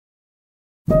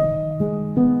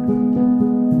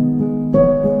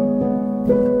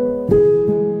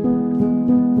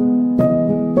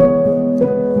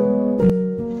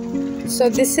So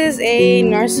this is a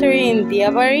nursery in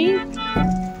Diyabari.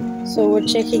 So we're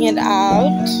checking it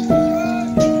out.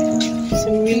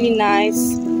 Some really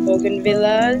nice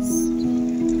bougainvillas,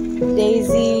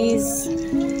 daisies.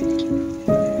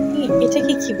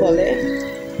 Itaki ki bole?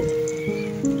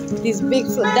 These big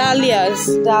dahlias.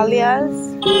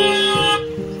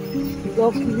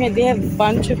 They have a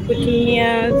bunch of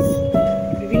petunias,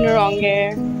 বিভিন্ন রঙের,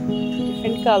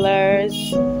 different colors.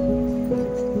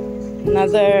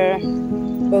 Another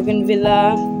bougainvillea.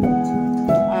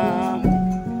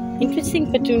 Interesting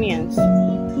petunias.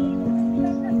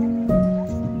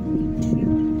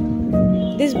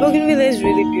 This bougainvillea is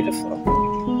really beautiful.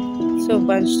 So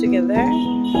bunched together.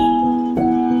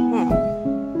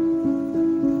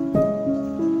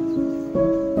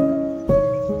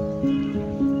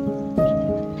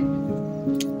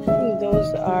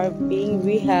 Those are being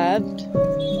rehabbed.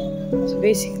 So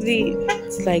basically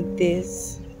it's like this.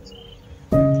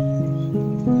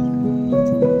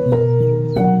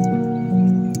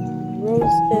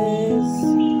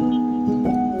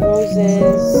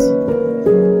 Roses.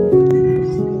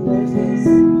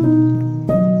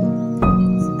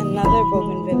 Another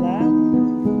bougainvillea.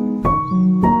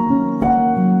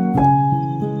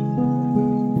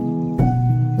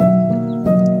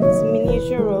 It's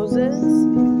miniature roses.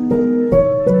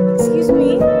 Excuse me,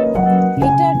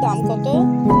 এটার দাম কত?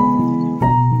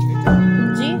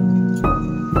 জি?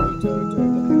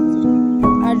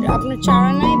 আর আপনার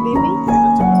চারা নাই baby?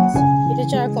 এটা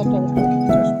চারা কত?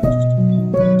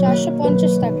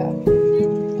 450 টাকা.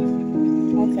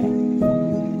 Okay.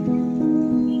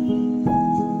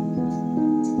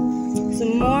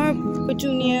 Some more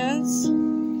petunias,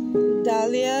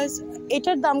 dahlias.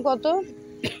 এটার দাম কত?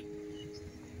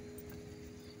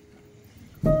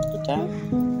 এটা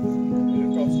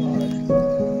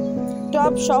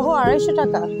টপ সহ 250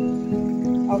 টাকা.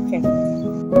 Okay.